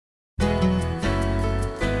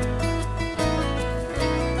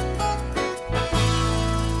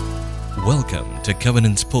Welcome to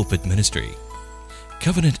Covenant's Pulpit Ministry.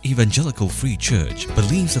 Covenant Evangelical Free Church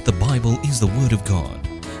believes that the Bible is the Word of God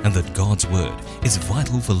and that God's Word is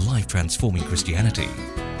vital for life-transforming Christianity.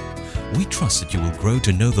 We trust that you will grow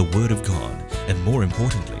to know the Word of God and, more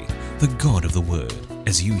importantly, the God of the Word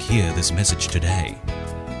as you hear this message today.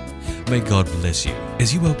 May God bless you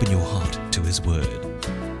as you open your heart to His Word.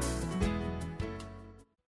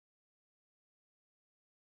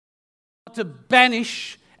 To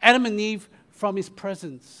banish Adam and Eve from His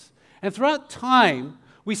presence. And throughout time,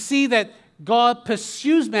 we see that God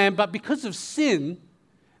pursues man, but because of sin,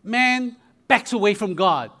 man backs away from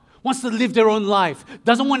God, wants to live their own life,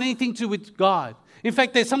 doesn't want anything to do with God. In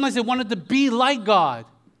fact, sometimes they wanted to be like God,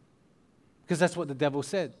 because that's what the devil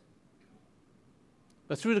said.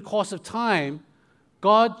 But through the course of time,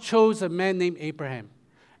 God chose a man named Abraham,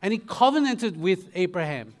 and He covenanted with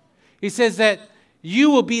Abraham. He says that you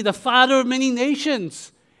will be the father of many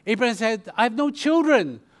nations. Abraham said, I have no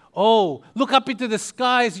children. Oh, look up into the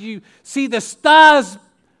skies. You see the stars.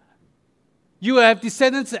 You have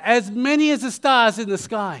descendants as many as the stars in the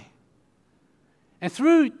sky. And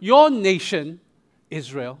through your nation,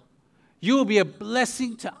 Israel, you will be a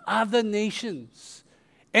blessing to other nations.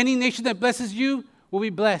 Any nation that blesses you will be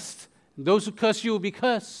blessed. Those who curse you will be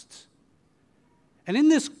cursed. And in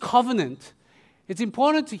this covenant, it's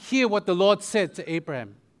important to hear what the Lord said to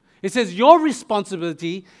Abraham. It says, your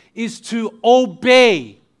responsibility is to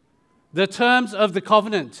obey the terms of the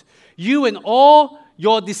covenant. You and all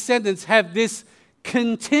your descendants have this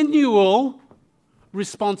continual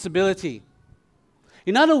responsibility.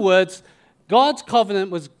 In other words, God's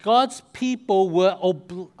covenant was God's people were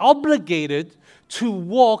obligated to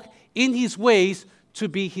walk in His ways to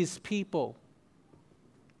be His people.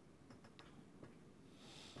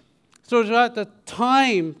 So throughout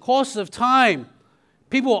the course of time,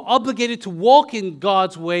 people were obligated to walk in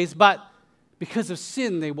God's ways, but because of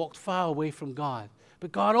sin, they walked far away from God.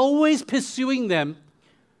 But God always pursuing them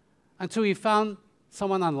until He found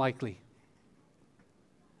someone unlikely,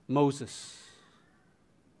 Moses.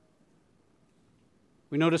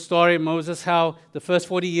 We know the story of Moses, how the first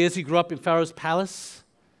 40 years he grew up in Pharaoh's palace,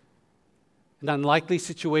 an unlikely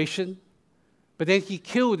situation. But then he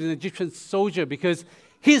killed an Egyptian soldier because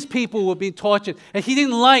his people were being tortured, and he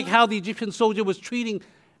didn't like how the Egyptian soldier was treating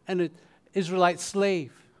an Israelite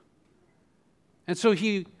slave. And so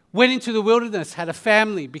he went into the wilderness, had a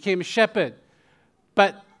family, became a shepherd.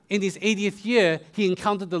 But in his 80th year, he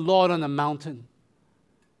encountered the Lord on a mountain.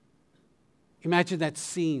 Imagine that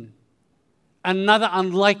scene. Another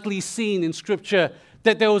unlikely scene in Scripture,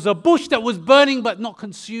 that there was a bush that was burning but not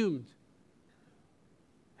consumed.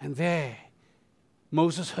 And there,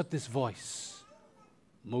 Moses heard this voice.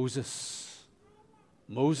 Moses,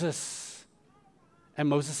 Moses. And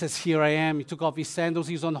Moses says, here I am. He took off his sandals.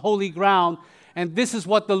 He was on holy ground. And this is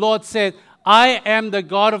what the Lord said, I am the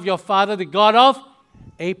God of your father, the God of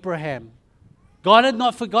Abraham. God had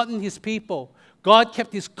not forgotten His people. God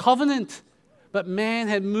kept His covenant. But man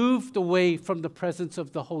had moved away from the presence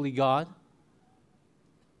of the holy God.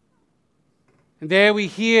 And there we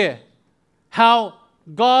hear how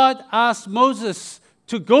God asked Moses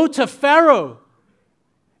to go to Pharaoh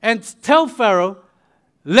and tell Pharaoh,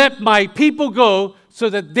 let my people go so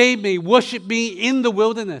that they may worship me in the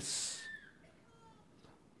wilderness.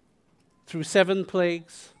 Through 7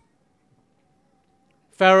 plagues,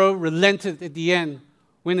 Pharaoh relented at the end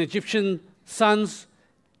when Egyptian sons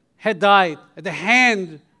had died at the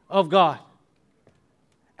hand of God.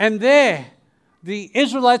 And there, the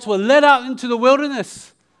Israelites were led out into the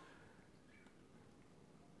wilderness.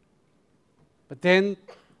 But then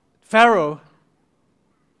Pharaoh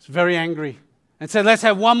was very angry and said, let's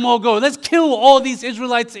have one more go. Let's kill all these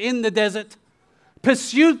Israelites in the desert.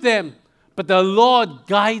 Pursued them. But the Lord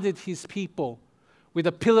guided His people with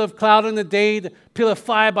a pillar of cloud in the day, the pillar of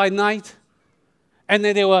fire by night. And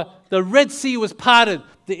then the Red Sea was parted.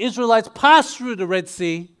 The Israelites passed through the Red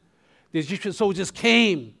Sea. The Egyptian soldiers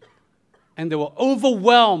came, and they were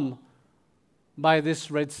overwhelmed by this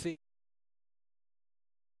Red Sea.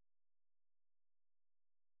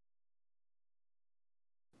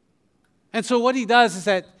 And so what he does is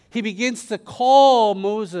that he begins to call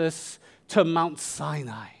Moses to Mount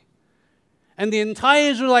Sinai. And the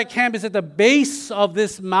entire Israelite camp is at the base of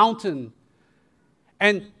this mountain.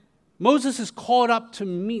 And Moses is called up to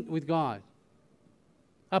meet with God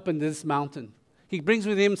up in this mountain. He brings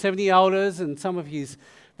with him 70 elders and some of his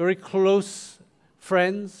very close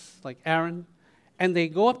friends, like Aaron. And they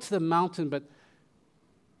go up to the mountain, but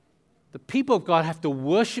the people of God have to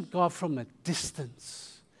worship God from a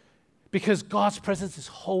distance, because God's presence is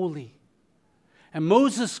holy. And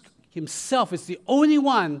Moses himself is the only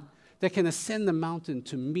one that can ascend the mountain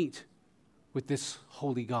to meet with this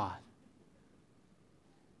holy God.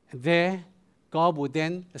 And there, God will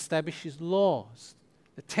then establish His laws,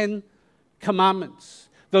 the 10 Commandments,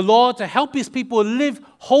 the law to help His people live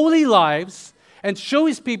holy lives and show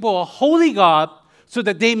His people a holy God so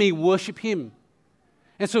that they may worship Him.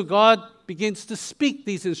 And so God begins to speak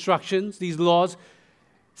these instructions, these laws,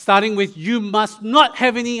 starting with, you must not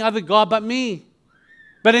have any other God but me.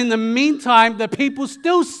 But in the meantime, the people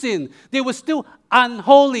still sinned. They were still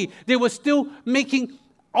unholy. They were still making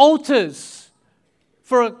altars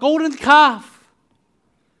for a golden calf.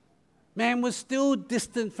 Man was still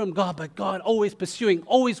distant from God, but God always pursuing,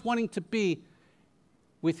 always wanting to be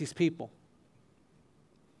with His people.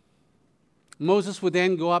 Moses would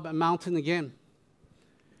then go up a mountain again.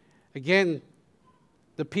 Again,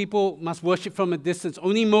 the people must worship from a distance.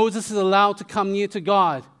 Only Moses is allowed to come near to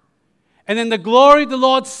God. And then the glory of the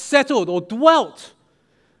Lord settled or dwelt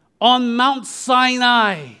on Mount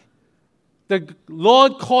Sinai. The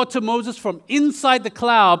Lord called to Moses from inside the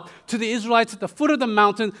cloud to the Israelites at the foot of the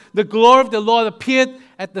mountain. The glory of the Lord appeared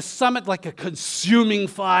at the summit like a consuming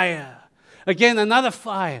fire. Again, another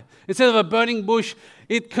fire. Instead of a burning bush,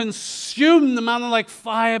 it consumed the mountain like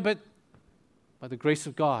fire, but by the grace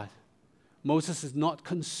of God, Moses is not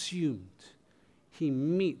consumed. He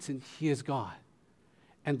meets and hears God.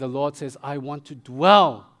 And the Lord says, I want to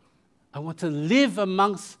dwell. I want to live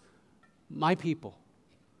amongst my people.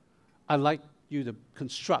 I'd like you to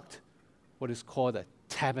construct what is called a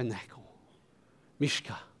tabernacle.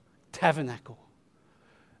 Mishka, tabernacle.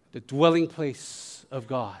 The dwelling place of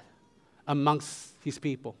God amongst His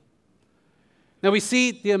people. Now we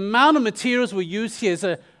see the amount of materials we use here is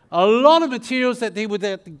a lot of materials that they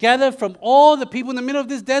would gather from all the people in the middle of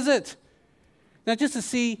this desert. Now just to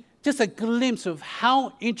see just a glimpse of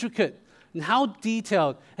how intricate and how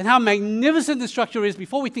detailed and how magnificent the structure is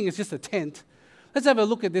before we think it's just a tent. Let's have a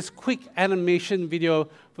look at this quick animation video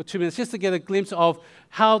for 2 minutes just to get a glimpse of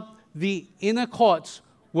how the inner courts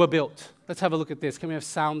were built. Let's have a look at this. Can we have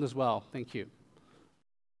sound as well? Thank you.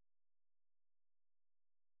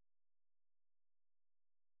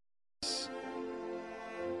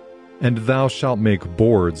 And thou shalt make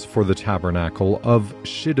boards for the tabernacle of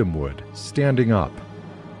shittim wood, standing up.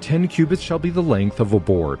 10 cubits shall be the length of a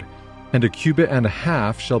board, and 1.5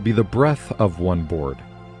 cubits shall be the breadth of one board.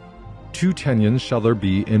 2 tenons shall there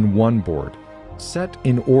be in one board, set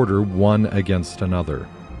in order one against another.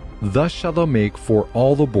 Thus shalt thou make for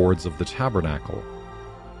all the boards of the tabernacle.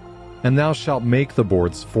 And thou shalt make the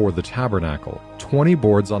boards for the tabernacle, 20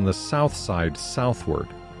 boards on the south side southward.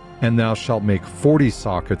 And thou shalt make 40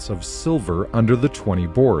 sockets of silver under the 20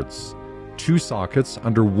 boards, 2 sockets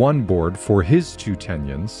under one board for his 2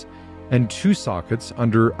 tenons, and 2 sockets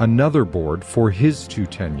under another board for his 2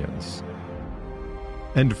 tenons.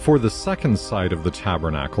 And for the second side of the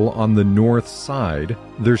tabernacle on the north side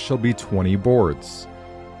there shall be 20 boards,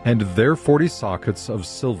 and there 40 sockets of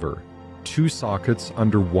silver, 2 sockets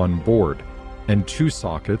under one board, and 2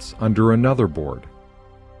 sockets under another board.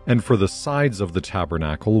 And for the sides of the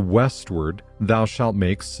tabernacle westward thou shalt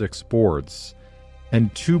make 6 boards.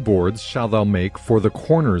 And 2 boards shalt thou make for the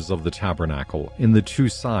corners of the tabernacle in the 2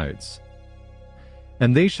 sides.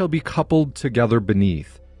 And they shall be coupled together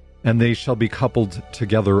beneath, and they shall be coupled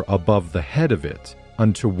together above the head of it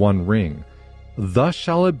unto one ring. Thus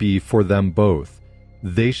shall it be for them both.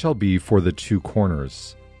 They shall be for the 2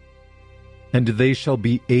 corners. And they shall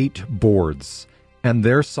be 8 boards, and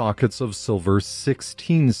their sockets of silver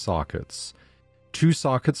 16 sockets, 2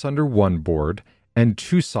 sockets under one board, and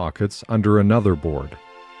 2 sockets under another board.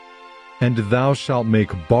 And thou shalt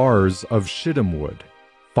make bars of shittim wood,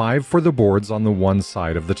 5 for the boards on the one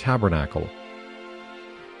side of the tabernacle,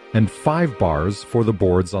 and 5 bars for the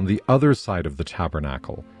boards on the other side of the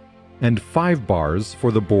tabernacle, and 5 bars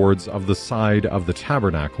for the boards of the side of the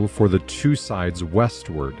tabernacle for the 2 sides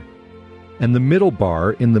westward. And the middle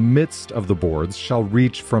bar in the midst of the boards shall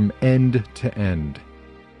reach from end to end.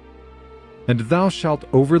 And thou shalt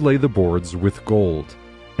overlay the boards with gold,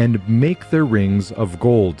 and make their rings of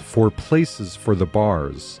gold for places for the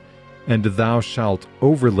bars, and thou shalt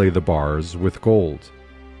overlay the bars with gold.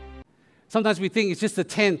 Sometimes we think it's just a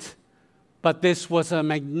tent, but this was a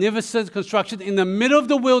magnificent construction in the middle of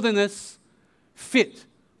the wilderness, fit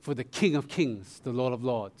for the King of Kings, the Lord of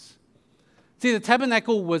Lords. See, the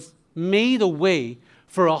tabernacle was made a way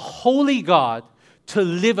for a holy God to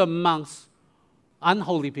live amongst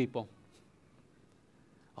unholy people.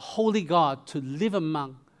 A holy God to live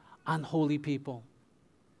among unholy people.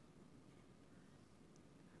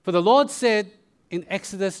 For the Lord said in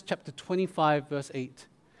Exodus chapter 25, verse 8,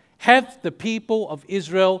 have the people of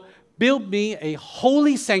Israel build me a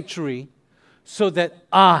holy sanctuary so that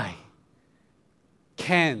I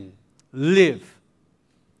can live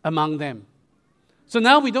among them. So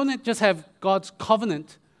now we don't just have God's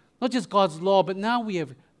covenant, not just God's law, but now we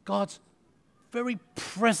have God's very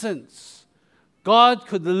presence. God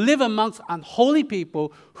could live amongst unholy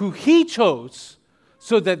people who He chose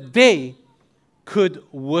so that they could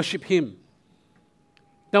worship Him.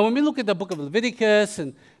 Now, when we look at the book of Leviticus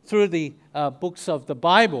and through the books of the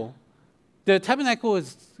Bible, the tabernacle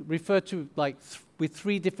is referred to with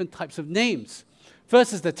three different types of names.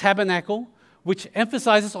 First is the tabernacle, which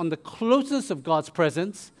emphasizes on the closeness of God's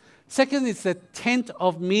presence. Second is the tent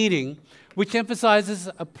of meeting, which emphasizes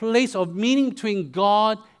a place of meeting between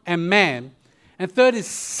God and man. And third is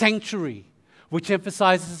sanctuary, which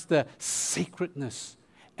emphasizes the sacredness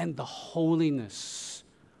and the holiness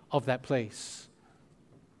of that place.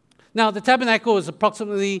 Now, the tabernacle is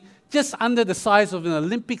approximately just under the size of an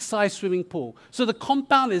Olympic-sized swimming pool. So the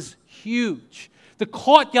compound is huge. The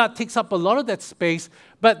courtyard takes up a lot of that space,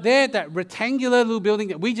 but there, that rectangular little building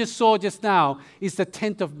that we just saw just now is the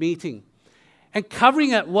tent of meeting. And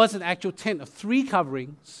covering it was an actual tent of 3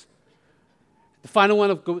 coverings, the final one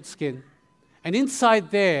of goat skin. And inside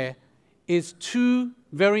there is 2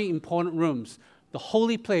 very important rooms, the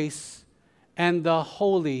holy place and the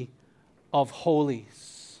holy of holies.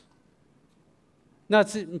 Now,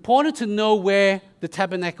 it's important to know where the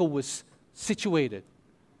tabernacle was situated.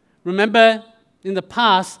 Remember, in the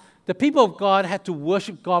past, the people of God had to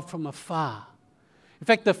worship God from afar. In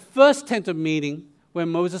fact, the first tent of meeting, when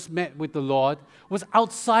Moses met with the Lord, was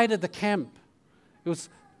outside of the camp. It was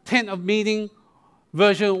tent of meeting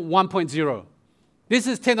version 1.0. This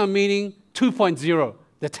is tent of meeting 2.0,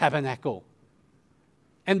 the tabernacle.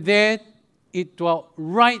 And there it dwelt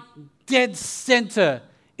right dead center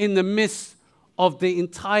in the midst of the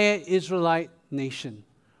entire Israelite nation.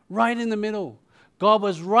 Right in the middle. God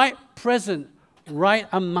was right present, right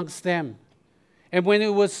amongst them. And when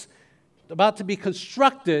it was about to be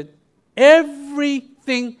constructed,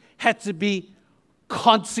 everything had to be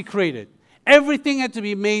consecrated. Everything had to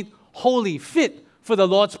be made holy, fit for the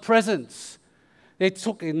Lord's presence. They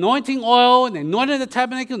took anointing oil and anointed the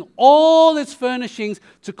tabernacle and all its furnishings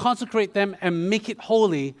to consecrate them and make it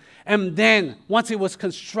holy. And then, once it was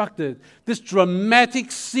constructed, this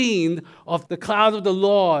dramatic scene of the cloud of the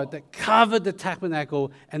Lord that covered the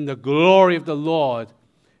tabernacle and the glory of the Lord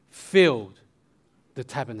filled the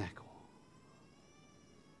tabernacle.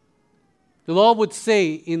 The Lord would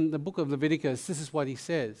say in the book of Leviticus, this is what He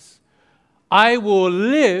says, I will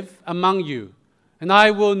live among you, and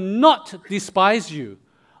I will not despise you.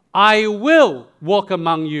 I will walk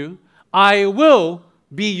among you. I will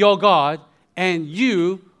be your God, and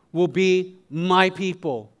you will be my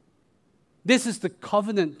people. This is the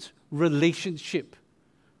covenant relationship.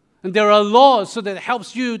 And there are laws so that it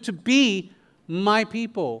helps you to be my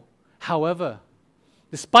people. However,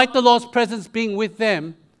 despite the Lord's presence being with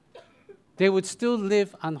them, they would still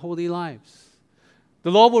live unholy lives.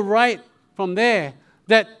 The Lord will write from there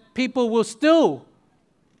that people will still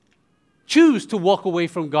choose to walk away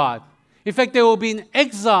from God. In fact, they will be in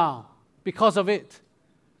exile because of it.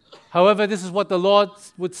 However, this is what the Lord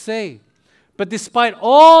would say. But despite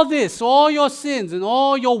all this, all your sins and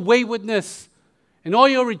all your waywardness and all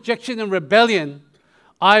your rejection and rebellion,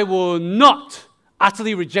 I will not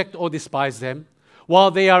utterly reject or despise them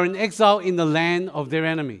while they are in exile in the land of their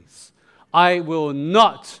enemies. I will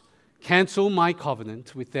not cancel my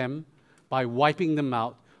covenant with them by wiping them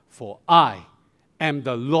out, for I am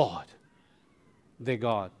the Lord, their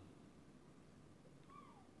God.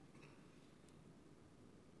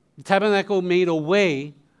 The tabernacle made a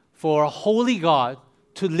way for a holy God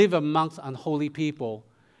to live amongst unholy people.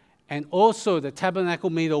 And also the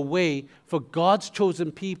tabernacle made a way for God's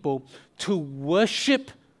chosen people to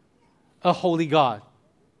worship a holy God.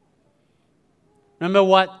 Remember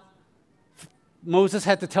what Moses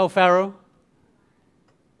had to tell Pharaoh?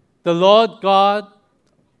 The Lord God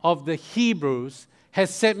of the Hebrews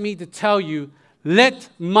has sent me to tell you, let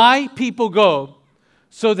my people go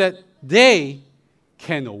so that they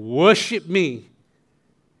can worship me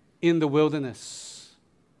in the wilderness.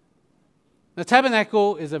 The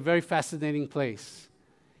tabernacle is a very fascinating place.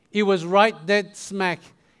 It was right dead smack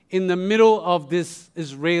in the middle of this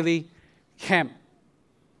Israeli camp.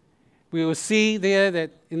 We will see there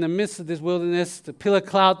that in the midst of this wilderness, the pillar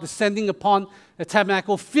cloud descending upon the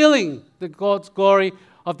tabernacle, filling the God's glory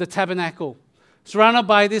of the tabernacle. Surrounded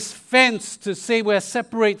by this fence to say we're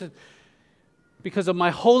separated because of my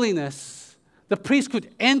holiness, the priest could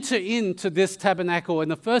enter into this tabernacle, and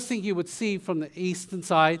the first thing he would see from the eastern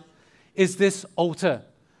side is this altar.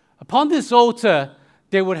 Upon this altar,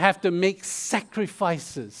 they would have to make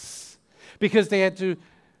sacrifices because they had to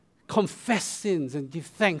confess sins and give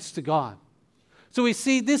thanks to God. So we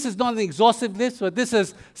see this is not an exhaustive list, but this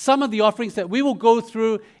is some of the offerings that we will go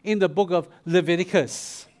through in the book of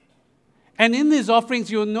Leviticus. And in these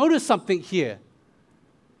offerings, you'll notice something here.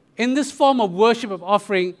 In this form of worship of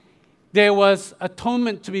offering, there was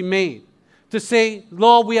atonement to be made. To say,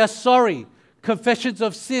 Lord, we are sorry. Confessions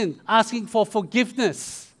of sin, asking for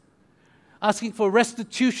forgiveness, asking for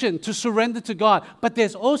restitution, to surrender to God. But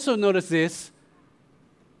there's also, notice this,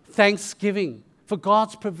 thanksgiving for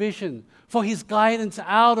God's provision, for His guidance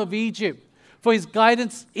out of Egypt, for His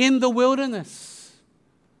guidance in the wilderness.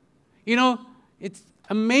 You know, it's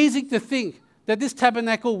amazing to think that this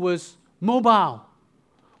tabernacle was mobile.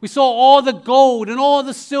 We saw all the gold and all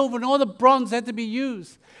the silver and all the bronze had to be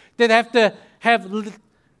used. They'd have to have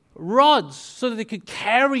rods so that they could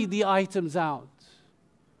carry the items out.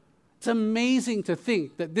 It's amazing to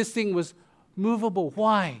think that this thing was movable.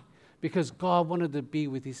 Why? Because God wanted to be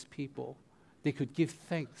with His people. They could give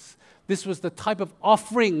thanks. This was the type of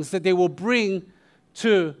offerings that they will bring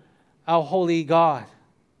to our holy God.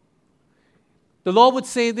 The Lord would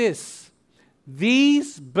say this,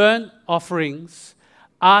 these burnt offerings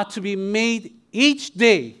are to be made each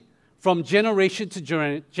day from generation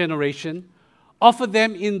to generation. Offer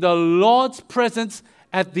them in the Lord's presence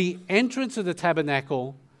at the entrance of the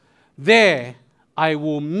tabernacle. There I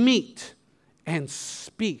will meet and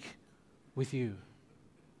speak with you.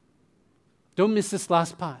 Don't miss this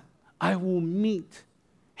last part. I will meet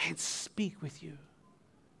and speak with you.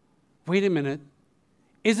 Wait a minute.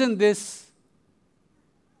 Isn't this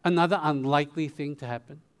another unlikely thing to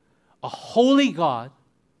happen? A holy God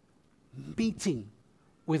meeting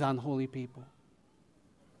with unholy people.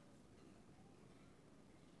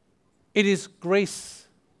 It is grace.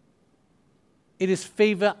 It is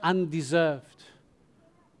favor undeserved.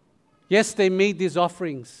 Yes, they made these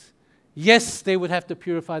offerings. Yes, they would have to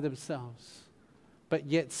purify themselves. But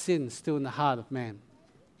yet sin is still in the heart of man.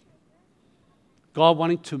 God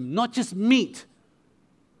wanting to not just meet,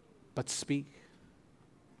 but speak.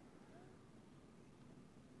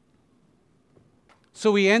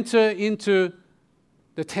 So we enter into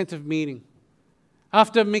the tent of meeting.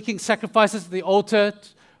 After making sacrifices at the altar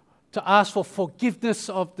to ask for forgiveness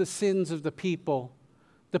of the sins of the people,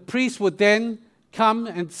 the priest would then come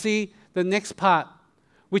and see the next part,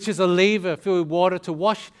 which is a laver filled with water to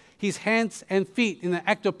wash his hands and feet in an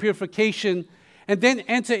act of purification, and then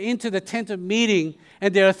enter into the tent of meeting.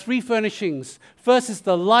 And there are three furnishings. First is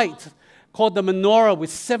the light, called the menorah,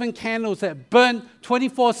 with 7 candles that burn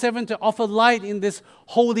 24/7 to offer light in this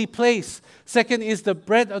holy place. Second is the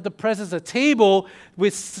bread of the presence, a table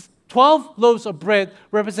with 12 loaves of bread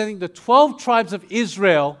representing the 12 tribes of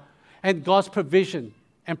Israel and God's provision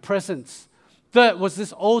and presence. Third was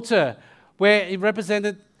this altar where it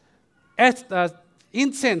represented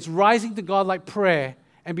incense rising to God like prayer,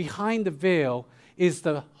 and behind the veil is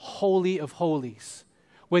the Holy of Holies,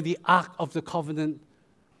 where the Ark of the Covenant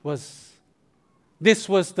was. This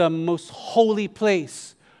was the most holy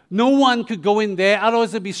place. No one could go in there,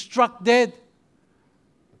 otherwise they'd be struck dead.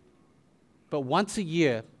 But once a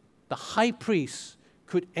year, the high priest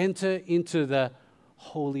could enter into the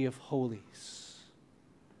Holy of Holies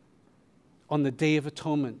on the Day of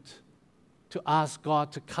Atonement to ask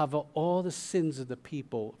God to cover all the sins of the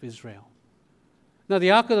people of Israel. Now,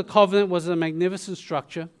 the Ark of the Covenant was a magnificent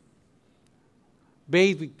structure,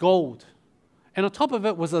 bathed with gold. And on top of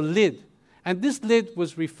it was a lid. And this lid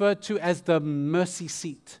was referred to as the mercy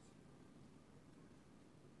seat.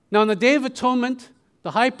 Now, on the Day of Atonement,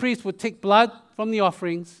 the high priest would take blood from the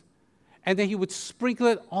offerings, and then he would sprinkle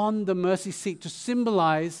it on the mercy seat to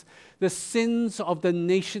symbolize the sins of the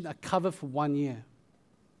nation are covered for 1 year.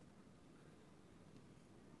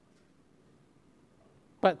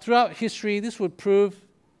 But throughout history, this would prove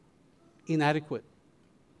inadequate.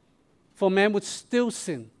 For man would still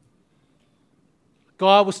sin.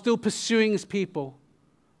 God was still pursuing His people.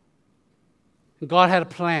 And God had a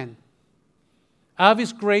plan. Out of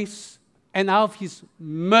His grace and out of His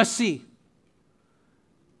mercy,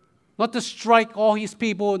 not to strike all His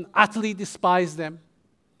people and utterly despise them,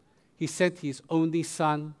 He sent His only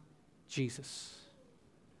Son, Jesus.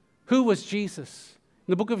 Who was Jesus?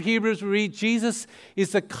 In the book of Hebrews, we read, Jesus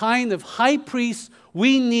is the kind of high priest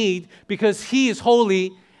we need because He is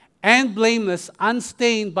holy and blameless,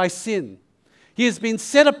 unstained by sin. He has been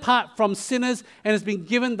set apart from sinners and has been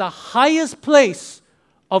given the highest place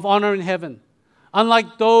of honor in heaven.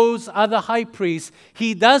 Unlike those other high priests,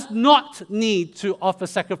 He does not need to offer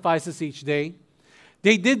sacrifices each day.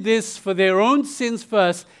 They did this for their own sins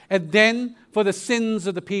first and then for the sins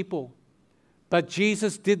of the people. But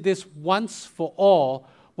Jesus did this once for all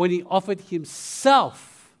when he offered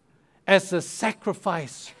himself as a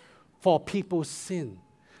sacrifice for people's sin.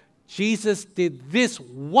 Jesus did this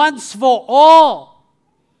once for all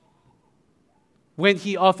when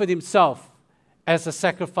he offered himself as a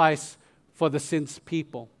sacrifice for the sins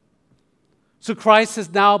people. So Christ has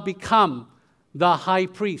now become the high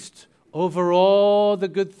priest over all the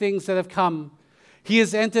good things that have come. He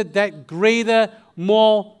has entered that greater,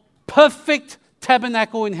 more perfect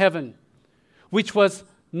tabernacle in heaven, which was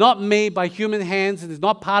not made by human hands and is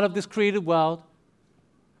not part of this created world,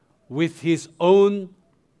 with his own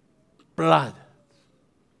blood.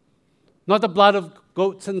 Not the blood of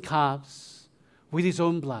goats and calves, with his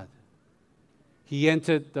own blood. He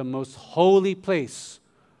entered the most holy place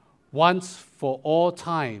once for all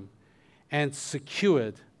time and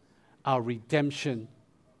secured our redemption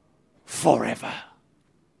forever.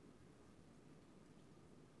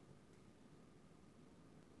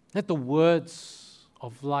 Let the words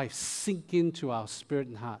of life sink into our spirit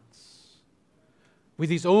and hearts. With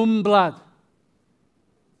his own blood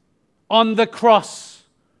on the cross,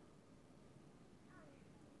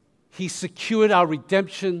 he secured our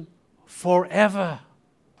redemption forever.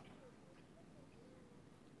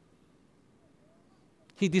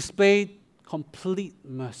 He displayed complete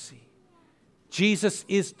mercy. Jesus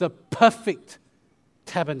is the perfect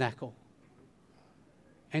tabernacle.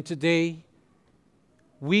 And today,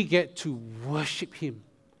 we get to worship him.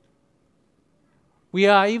 We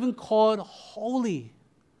are even called holy,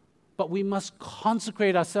 but we must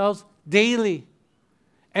consecrate ourselves daily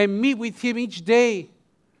and meet with him each day,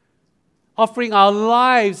 offering our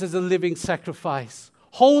lives as a living sacrifice,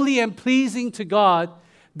 holy and pleasing to God.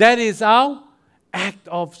 That is our act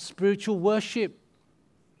of spiritual worship.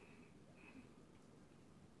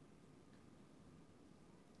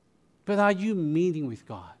 But are you meeting with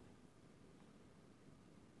God?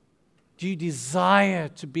 Do you desire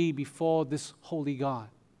to be before this holy God?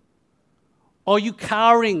 Or are you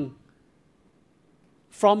cowering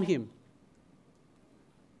from him?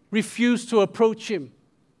 Refuse to approach him?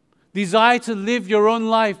 Desire to live your own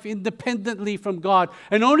life independently from God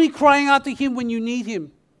and only crying out to him when you need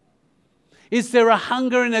him? Is there a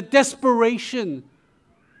hunger and a desperation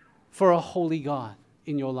for a holy God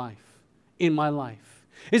in your life, in my life?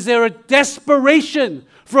 Is there a desperation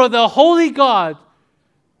for the holy God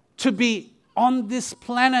to be on this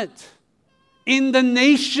planet, in the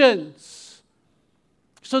nations,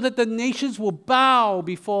 so that the nations will bow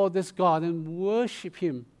before this God and worship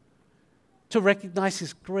him, to recognize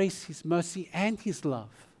his grace, his mercy, and his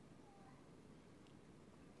love?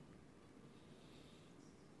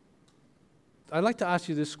 I'd like to ask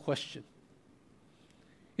you this question.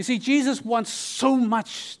 You see, Jesus wants so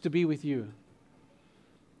much to be with you.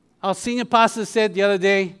 Our senior pastor said the other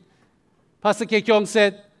day, Pastor Kek Yong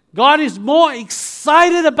said, God is more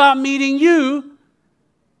excited about meeting you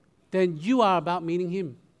than you are about meeting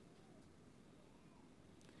him.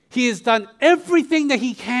 He has done everything that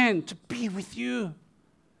he can to be with you,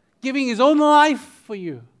 giving his own life for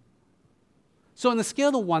you. So on a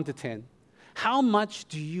scale of 1 to 10, how much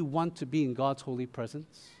do you want to be in God's holy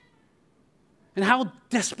presence? And how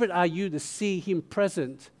desperate are you to see him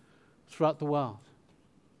present throughout the world?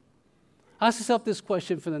 Ask yourself this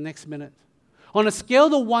question for the next minute. On a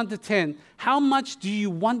scale of 1 to 10, how much do you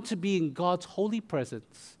want to be in God's holy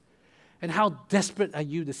presence? And how desperate are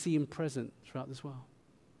you to see him present throughout this world?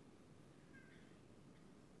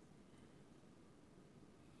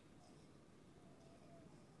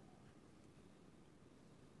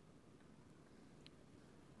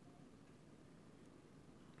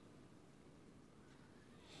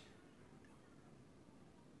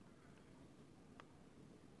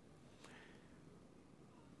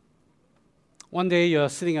 One day you're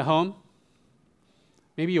sitting at home,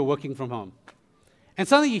 maybe you're working from home, and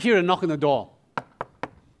suddenly you hear a knock on the door.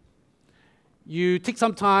 You take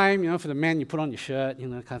some time, for the man, you put on your shirt,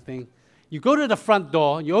 that kind of thing. You go to the front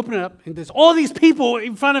door, you open it up, and there's all these people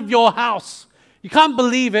in front of your house. You can't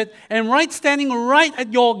believe it, and standing right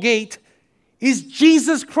at your gate is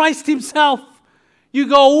Jesus Christ himself. You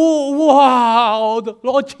go, oh, wow, the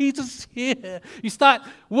Lord Jesus is here. You start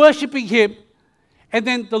worshiping him. And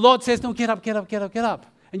then the Lord says, no, get up.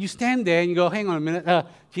 And you stand there and you go, hang on a minute.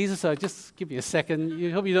 Jesus, just give me a second.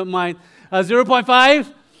 I hope you don't mind.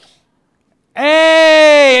 0.5.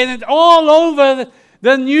 Hey! And it's all over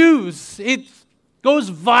the news. It goes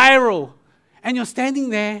viral. And you're standing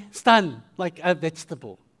there stunned like a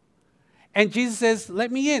vegetable. And Jesus says, let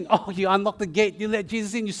me in. Oh, you unlock the gate. You let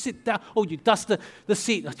Jesus in. You sit down. Oh, you dust the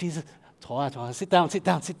seat. Oh, Jesus, sit down.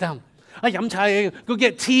 飲茶, go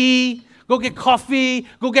get tea. go get coffee,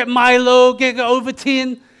 go get Milo, get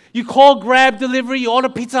Ovaltine. You call Grab delivery, you order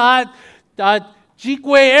Pizza Hut,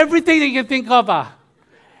 Jikwe, everything that you can think of.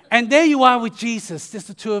 And there you are with Jesus, just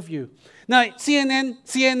the two of you. Now, CNN,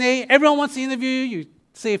 CNA, everyone wants to interview you. You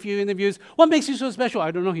say a few interviews. What makes you so special?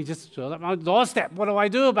 I don't know. He just showed up on my doorstep. What do I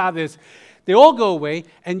do about this? They all go away,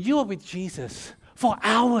 and you're with Jesus for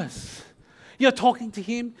hours. You're talking to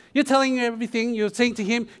him. You're telling him everything. You're saying to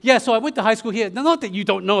him, yeah, so I went to high school here. Now, not that you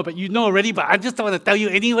don't know, but you know already, but I just don't want to tell you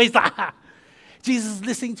anyways. Jesus is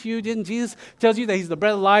listening to you. Didn't Jesus tells you that he's the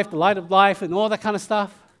bread of life, the light of life, and all that kind of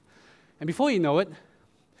stuff? And before you know it,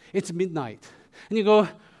 it's midnight. And you go,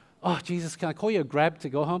 oh, Jesus, can I call you a Grab to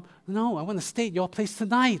go home? No, I want to stay at your place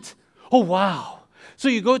tonight. Oh, wow. So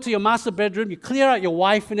you go to your master bedroom, you clear out your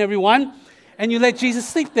wife and everyone, and you let Jesus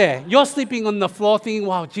sleep there. You're sleeping on the floor thinking,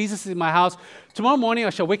 wow, Jesus is in my house. Tomorrow morning,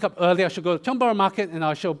 I shall wake up early. I shall go to Chongboro Market, and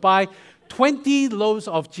I shall buy 20 loaves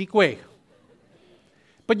of jikwe.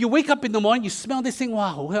 But you wake up in the morning, you smell this thing,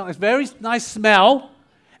 wow, it's a very nice smell,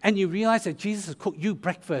 and you realize that Jesus has cooked you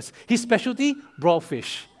breakfast. His specialty, broiled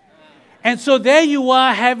fish. And so there you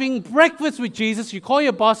are having breakfast with Jesus. You call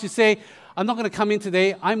your boss, you say, I'm not going to come in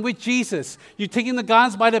today. I'm with Jesus. You're taking the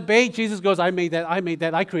Gardens by the Bay. Jesus goes, I made that, I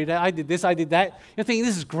created that, I did this, I did that. You're thinking,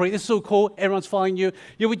 this is great, this is so cool. Everyone's following you.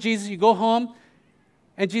 You're with Jesus, you go home,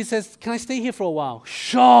 and Jesus says, can I stay here for a while?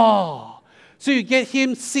 Sure. So you get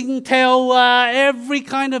him Singtel, every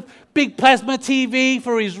kind of big plasma TV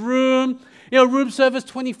for his room. Room service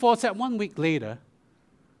 24/7. 1 week later,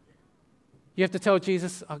 you have to tell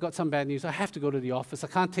Jesus, I've got some bad news. I have to go to the office. I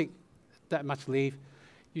can't take that much leave.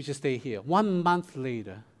 You just stay here. 1 month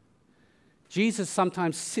later, Jesus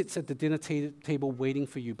sometimes sits at the dinner table waiting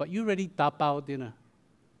for you, but you already dabao dinner.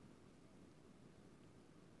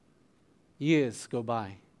 Years go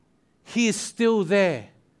by. He is still there,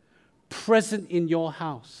 present in your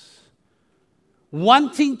house,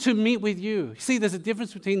 wanting to meet with you. See, there's a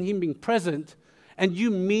difference between him being present and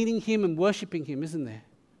you meeting him and worshiping him, isn't there?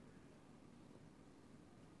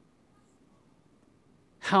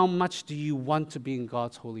 How much do you want to be in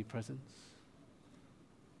God's holy presence?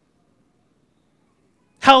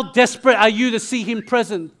 How desperate are you to see him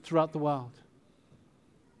present throughout the world?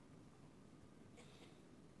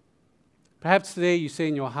 Perhaps today you say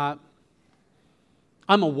in your heart,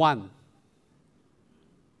 I'm a 1,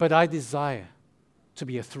 but I desire to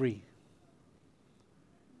be a 3.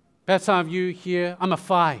 Perhaps some of you here, I'm a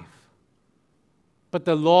 5, but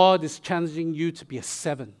the Lord is challenging you to be a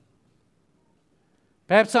 7.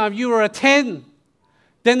 Perhaps some of you are a 10,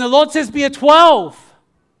 then the Lord says be a 12.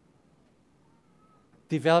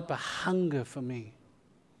 Develop a hunger for me,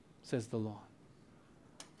 says the Lord.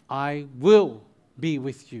 I will be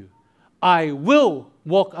with you. I will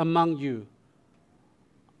walk among you.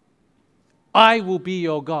 I will be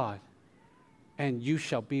your God, and you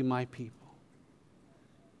shall be my people.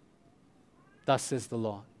 Thus says the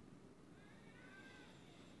Lord.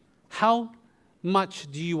 How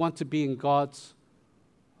much do you want to be in God's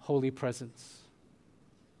holy presence?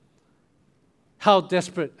 How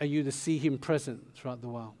desperate are you to see him present throughout the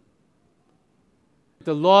world?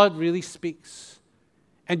 The Lord really speaks,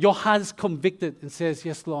 and your heart is convicted and says,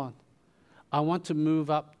 yes, Lord, I want to move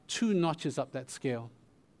up 2 notches up that scale.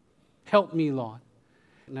 Help me, Lord.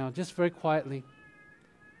 Now, just very quietly,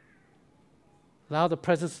 allow the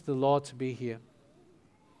presence of the Lord to be here.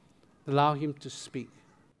 Allow him to speak.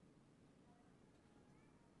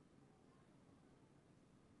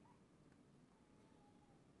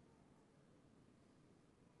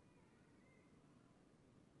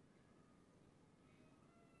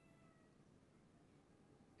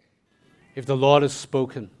 If the Lord has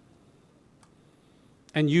spoken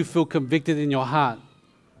and you feel convicted in your heart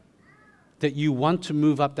that you want to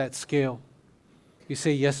move up that scale, you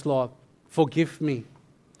say, yes, Lord, forgive me.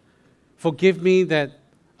 Forgive me that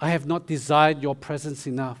I have not desired your presence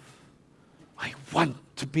enough. I want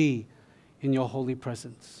to be in your holy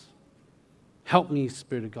presence. Help me,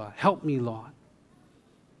 Spirit of God. Help me, Lord.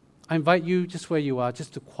 I invite you, just where you are,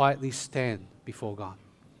 just to quietly stand before God.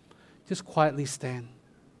 Just quietly stand.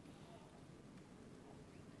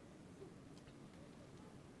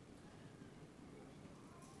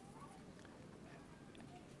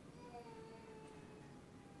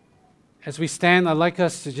 As we stand, I'd like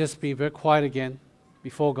us to just be very quiet again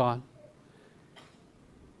before God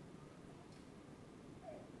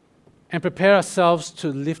and prepare ourselves to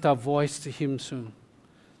lift our voice to him soon,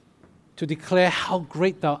 to declare how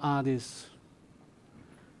great thou art is.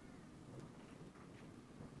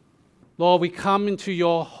 Lord, we come into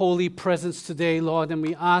your holy presence today, Lord, and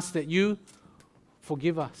we ask that you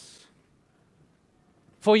forgive us.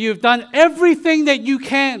 For you've done everything that you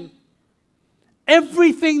can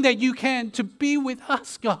everything that you can to be with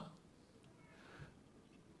us, God.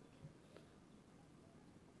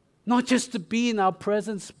 Not just to be in our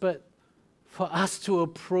presence, but for us to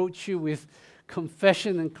approach you with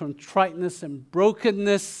confession and contriteness and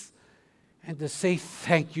brokenness and to say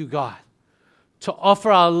thank you, God. To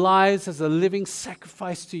offer our lives as a living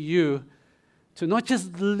sacrifice to you, to not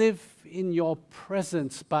just live in your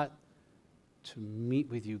presence, but to meet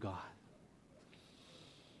with you, God.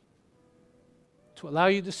 To allow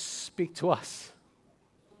you to speak to us.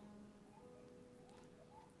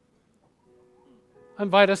 I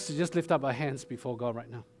invite us to just lift up our hands before God right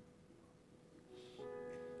now.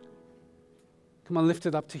 Come on, lift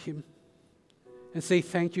it up to Him and say,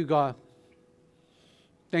 thank you, God.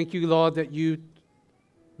 Thank you, Lord, that you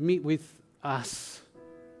meet with us.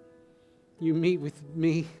 You meet with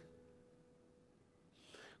me.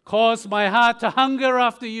 Cause my heart to hunger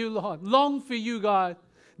after you, Lord. Long for you, God.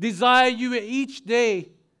 Desire you each day.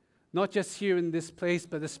 Not just here in this place,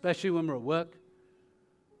 but especially when we're at work.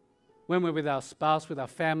 When we're with our spouse, with our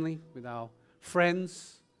family, with our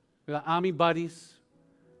friends, with our army buddies,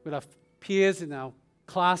 with our peers in our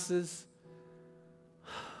classes.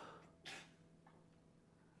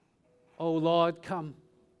 Oh Lord, come.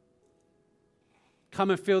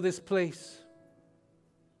 Come and fill this place.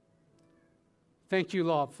 Thank you,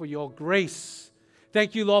 Lord, for your grace.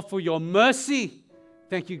 Thank you, Lord, for your mercy.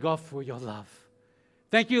 Thank you, God, for your love.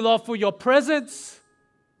 Thank you, Lord, for your presence.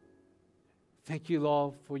 Thank you,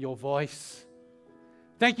 Lord, for your voice.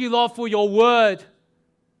 Thank you, Lord, for your word,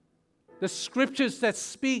 the scriptures that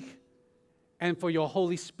speak, and for your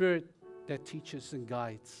Holy Spirit that teaches and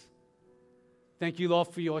guides. Thank you, Lord,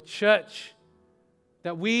 for your church,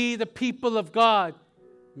 that we, the people of God,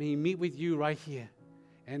 may meet with you right here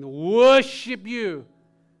and worship you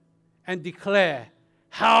and declare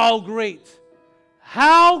how great,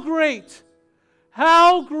 how great,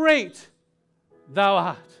 how great thou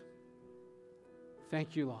art.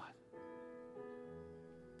 Thank you, Lord.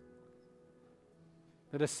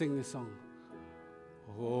 Let us sing this song.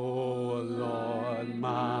 Oh, Lord,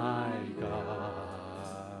 my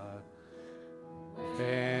God,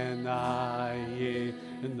 and I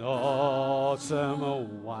in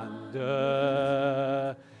awesome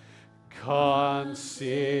wonder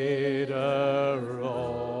consider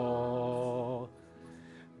all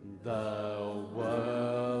the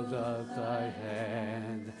world of thy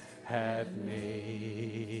hand hath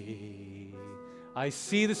made. I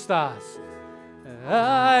see the stars.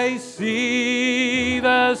 I see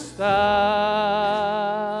the stars.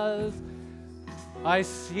 I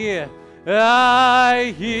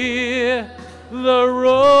hear the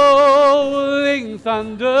rolling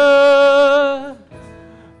thunder.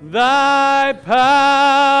 Thy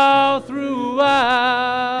power throughout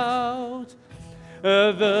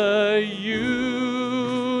the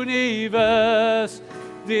universe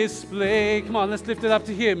display. Come on, let's lift it up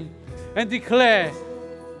to Him and declare,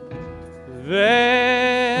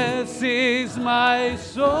 this is my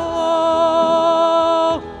soul,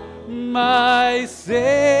 my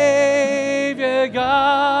Savior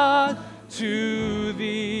God, to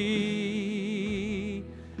Thee.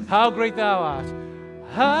 How great Thou art!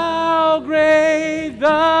 How great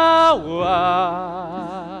Thou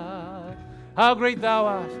art! How great Thou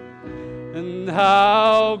art! And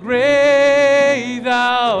how great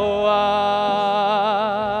Thou art!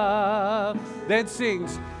 Then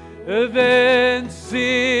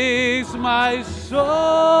sings my soul,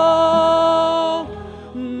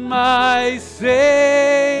 my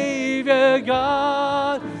Savior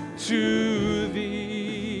God, to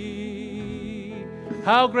Thee.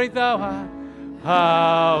 How great Thou art!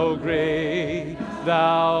 How great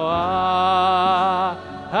Thou art!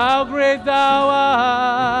 How great Thou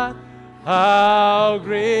art! How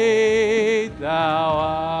great Thou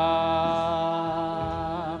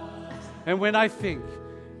art! And when I think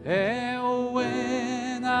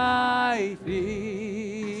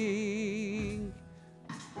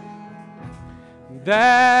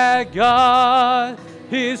that God,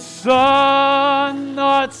 His Son,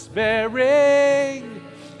 not sparing,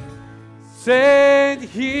 sent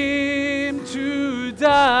Him to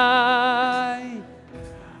die,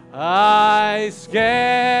 I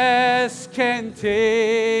scarce can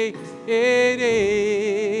take it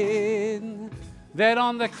in. That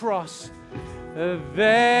on the cross,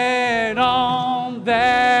 then on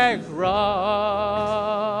that cross,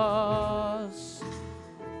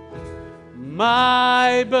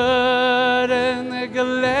 my burden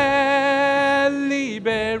gladly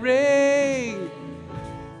bearing,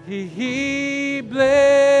 He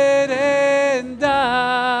bled and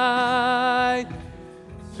died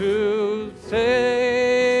to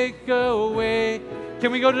take away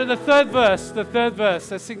Can we go to the third verse? The third verse.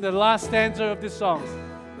 Let's sing the last stanza of this song.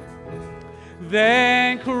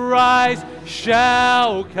 Then Christ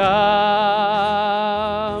shall come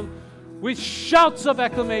with shouts of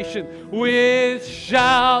acclamation, with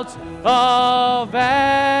shouts of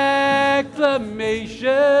acclamation.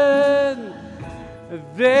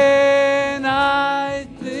 Then I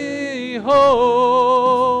flee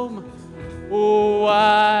home. Oh,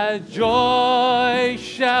 what joy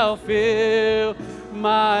shall fill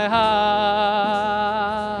my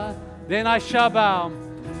heart. Then I shall bow.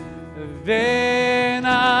 Then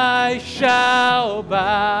I shall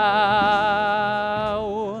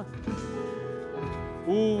bow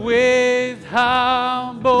with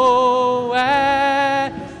humble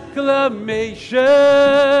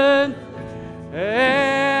acclamation,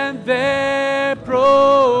 and there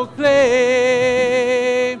proclaim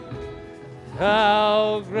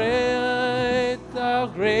how great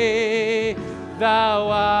thou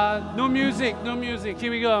art. No music, no music.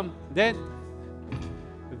 Here we go.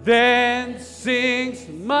 Then sings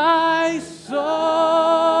my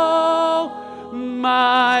soul,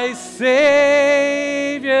 my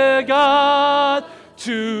Savior God,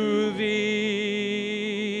 to thee.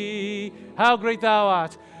 How great thou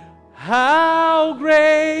art! How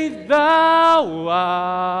great thou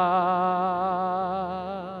art!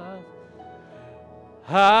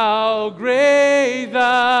 How great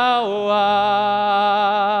thou art!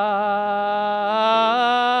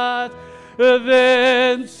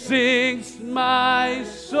 Then sings my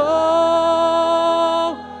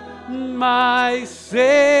soul, my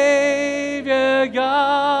Savior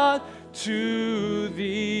God, to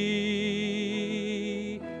thee.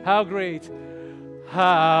 How great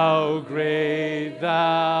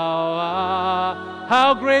thou art!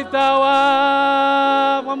 How great thou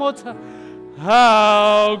art! One more time.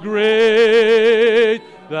 How great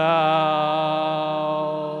thou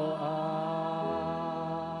art!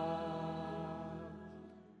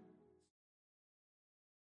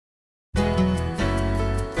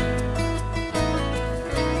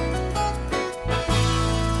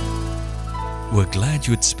 We're glad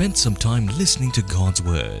you had spent some time listening to God's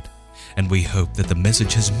Word, and we hope that the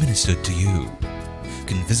message has ministered to you. You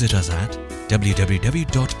can visit us at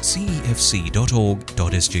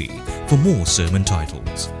www.cefc.org.sg for more sermon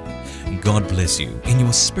titles. God bless you in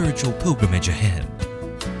your spiritual pilgrimage ahead.